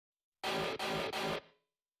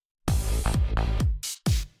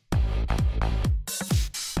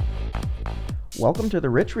Welcome to the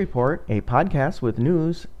Rich Report, a podcast with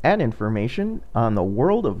news and information on the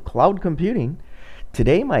world of cloud computing.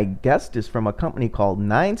 Today, my guest is from a company called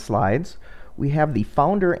 9Slides. We have the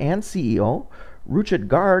founder and CEO, Ruchit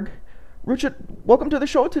Garg. Ruchit, welcome to the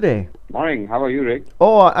show today. Morning. How are you, Rick?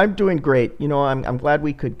 Oh, I'm doing great. I'm glad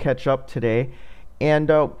we could catch up today. And,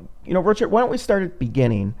 Ruchit, why don't we start at the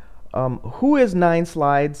beginning? Who is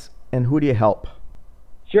 9Slides and who do you help?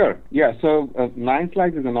 Sure. Yeah. So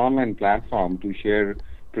 9Slides is an online platform to share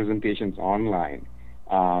presentations online.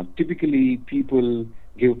 Typically, people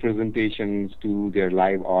give presentations to their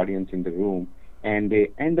live audience in the room, and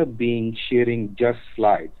they end up sharing just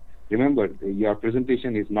slides. Remember, your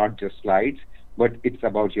presentation is not just slides, but it's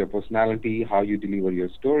about your personality, how you deliver your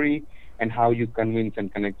story, and how you convince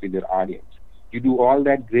and connect with your audience. You do all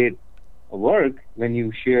that great work when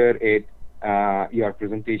you share your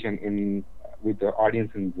presentation with the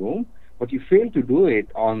audience in Zoom, but you fail to do it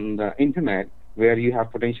on the internet where you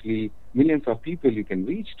have potentially millions of people you can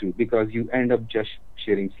reach to because you end up just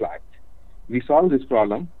sharing slides. We solve this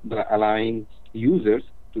problem by allowing users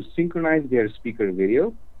to synchronize their speaker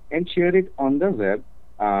video and share it on the web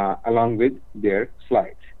along with their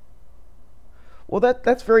slides. Well,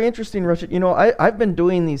 that's very interesting, Ruchit. I've been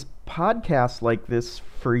doing these podcasts like this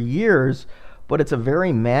for years, but it's a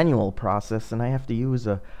very manual process, and I have to use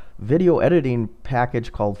a video editing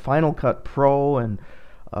package called Final Cut Pro, and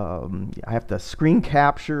I have to screen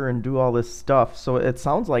capture and do all this stuff. So it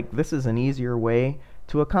sounds like this is an easier way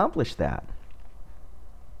to accomplish that.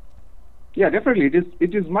 Yeah, definitely.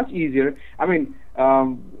 It is much easier. I mean,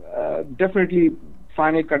 definitely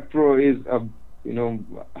Final Cut Pro is a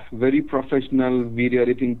very professional video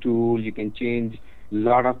editing tool. You can change a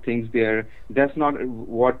lot of things there. That's not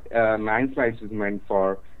what 9Slides is meant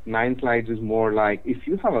for. 9Slides is more like if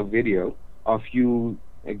you have a video of you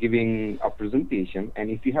giving a presentation, and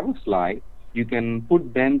if you have a slide, you can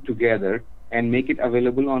put them together and make it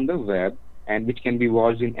available on the web, and which can be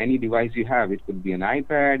watched in any device you have. It could be an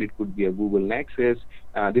iPad, it could be a Google Nexus.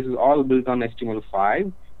 This is all built on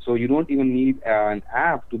HTML5, so you don't even need an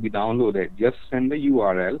app to be downloaded. Just send the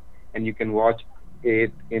URL, and you can watch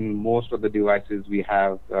it in most of the devices we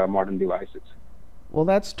have, modern devices. Well,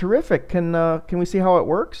 that's terrific. Can we see how it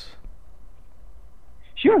works?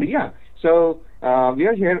 Sure, yeah. So we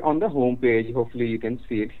are here on the home page. Hopefully you can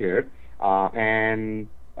see it here. And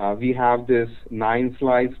we have this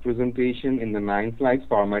 9Slides presentation in the 9Slides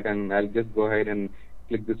format, and I'll just go ahead and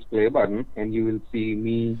click this play button, and you will see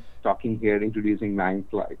me talking here, introducing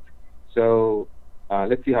 9Slides. So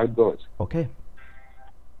let's see how it goes. Okay.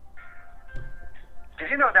 Did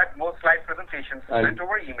you know that most slide presentations sent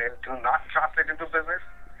over email do not translate into business?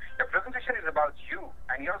 The presentation is about you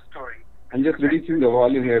and your story. I'm just reducing the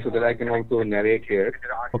volume here so that I can also narrate here.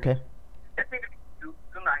 Okay. Let me do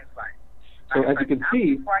 9Slides. So as you can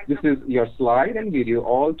see, this is your slide and video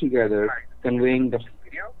all together, conveying the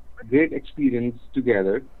great experience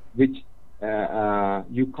together, which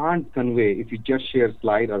you can't convey if you just share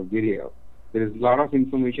slide or video. There is a lot of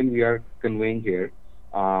information we are conveying here.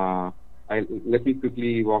 Let me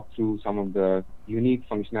quickly walk through some of the unique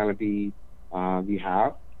functionality we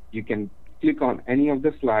have. You can click on any of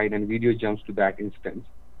the slide and video jumps to that instance.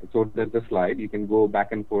 So that's the slide. You can go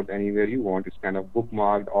back and forth anywhere you want. It's kind of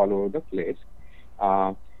bookmarked all over the place.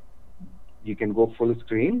 You can go full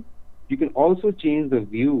screen. You can also change the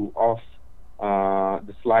view of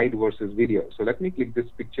the slide versus video. So let me click this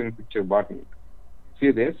picture-in-picture button.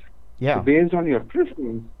 See this? Yeah. So based on your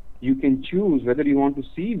preference, you can choose whether you want to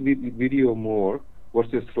see video more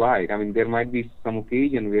versus slide. I mean, there might be some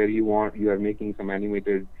occasion where you are making some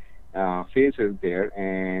animated faces there,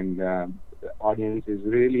 and the audience is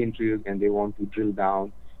really intrigued and they want to drill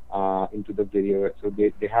down into the video. So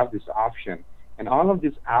they have this option, and all of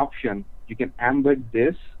this option, you can embed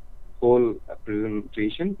this whole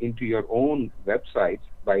presentation into your own websites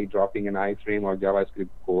by dropping an iframe or JavaScript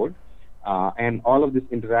code, and all of this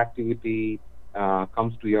interactivity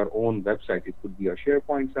comes to your own website. It could be a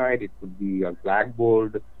SharePoint site, it could be a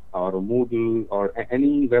Blackboard or a Moodle or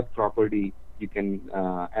any web property you can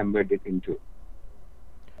embed it into.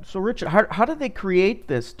 So, Richard, how do they create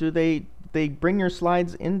this? Do they bring your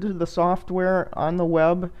slides into the software on the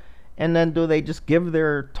web, and then do they just give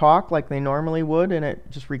their talk like they normally would, and it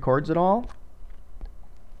just records it all?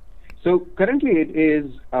 So currently it is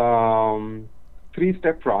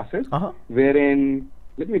three-step process, wherein,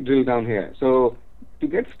 let me drill down here. So to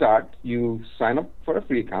get started, you sign up for a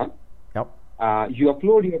free account. Yep. You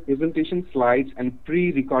upload your presentation slides and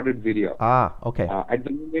pre-recorded video. Okay. At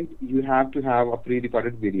the moment, you have to have a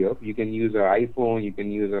pre-recorded video. You can use an iPhone, you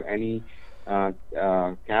can use any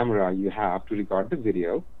camera you have to record the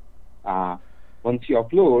video. Once you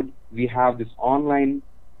upload, we have this online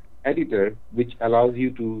editor which allows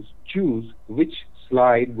you to choose which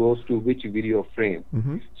slide goes to which video frame.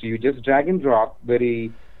 So you just drag and drop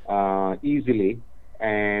very easily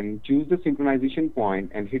and choose the synchronization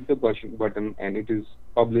point and hit the button, and it is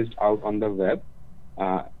published out on the web,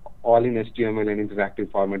 all in HTML and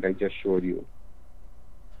interactive format I just showed you.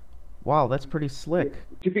 Wow, that's pretty slick.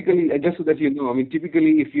 Typically, just so that you know, I mean,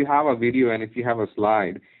 typically if you have a video and if you have a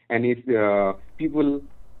slide, and if people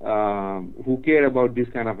who care about this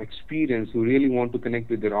kind of experience, who really want to connect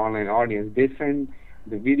with their online audience, they send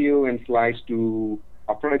the video and slides to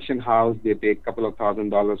a production house. They pay a couple of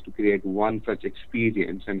 $1,000s to create one such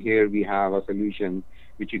experience, and here we have a solution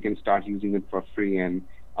which you can start using it for free, and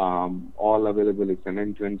all available. It's an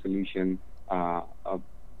end-to-end solution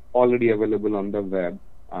already available on the web.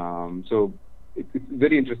 So it's a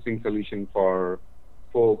very interesting solution for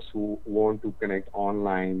folks who want to connect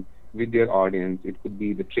online with their audience. It could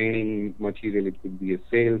be the training material, it could be a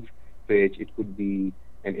sales pitch, it could be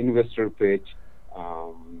an investor pitch,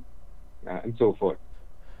 and so forth.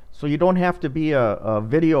 So you don't have to be a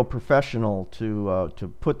video professional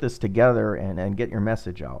to put this together and get your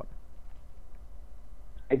message out.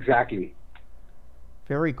 Exactly.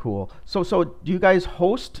 Very cool. So do you guys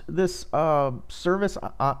host this service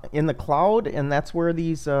in the cloud, and that's where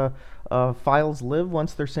these files live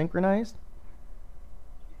once they're synchronized?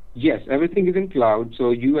 Yes, everything is in cloud.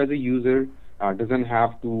 So you as a user doesn't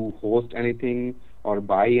have to host anything or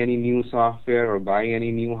buy any new software or buy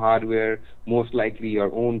any new hardware. Most likely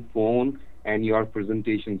your own phone and your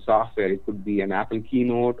presentation software. It could be an Apple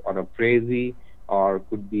Keynote or a Prezi, or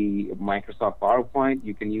could be Microsoft PowerPoint.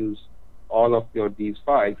 You can use all of these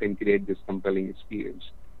files and create this compelling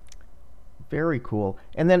experience. Very cool.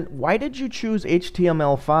 And then why did you choose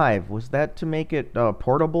HTML5? Was that to make it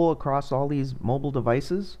portable across all these mobile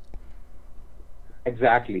devices?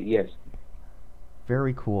 Exactly, yes.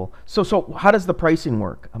 Very cool. So how does the pricing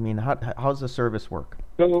work? I mean, how's the service work?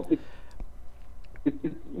 So it's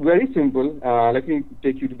very simple. Let me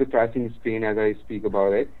take you to the pricing screen as I speak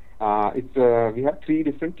about it. We have 3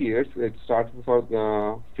 different tiers. It starts for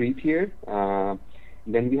the free tier.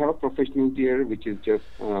 Then we have a professional tier, which is just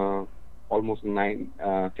almost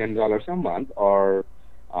 $10 a month or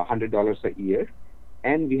 $100 a year.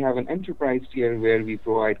 And we have an enterprise tier where we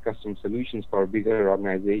provide custom solutions for bigger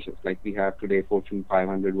organizations. Like we have today Fortune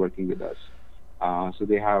 500 working with us. So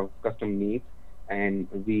they have custom needs, and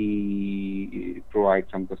we provide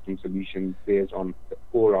some custom solutions based on the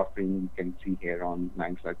core offering you can see here on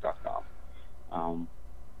 9Slides.com.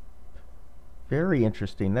 Very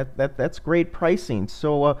interesting. That's great pricing.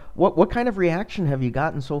 So what kind of reaction have you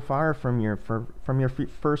gotten so far from your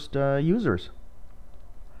first users?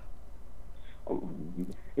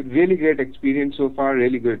 Really great experience so far,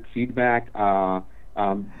 really good feedback.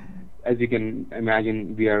 As you can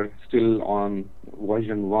imagine, we are still on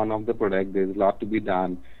version 1 of the product. There's a lot to be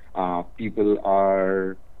done. I'm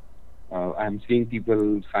seeing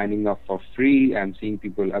people signing up for free. I'm seeing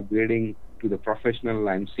people upgrading to the professional.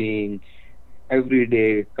 I'm seeing every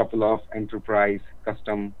day couple of enterprise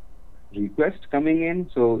custom requests coming in.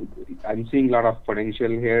 So I'm seeing a lot of potential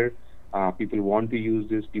here. People want to use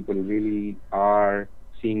this. People really are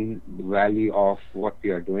seeing the value of what we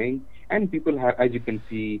are doing. And people have, as you can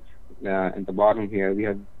see at the bottom here, we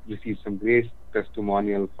have received some great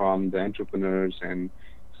testimonial from the entrepreneurs and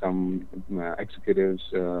some executives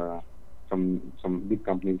from some big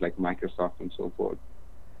companies like Microsoft and so forth.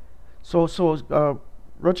 So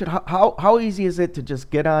Ruchit, how easy is it to just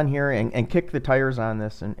get on here and kick the tires on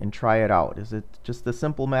this and try it out? Is it just a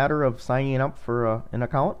simple matter of signing up for an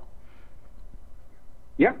account?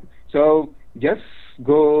 Yeah, so just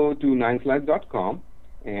go to 9Slides.com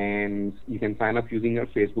and you can sign up using your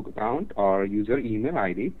Facebook account or use your email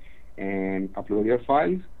ID and upload your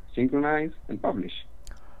files, synchronize, and publish.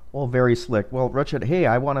 Well, very slick. Well, Ruchit, hey,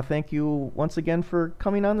 I want to thank you once again for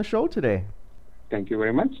coming on the show today. Thank you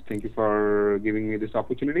very much. Thank you for giving me this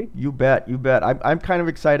opportunity. You bet, you bet. I'm kind of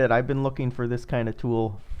excited. I've been looking for this kind of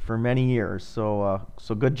tool for many years, so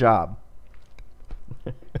good job.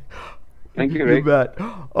 Thank you, Rick. You bet.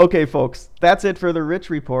 Okay, folks, that's it for the Rich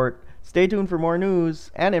Report. Stay tuned for more news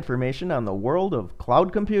and information on the world of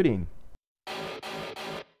cloud computing.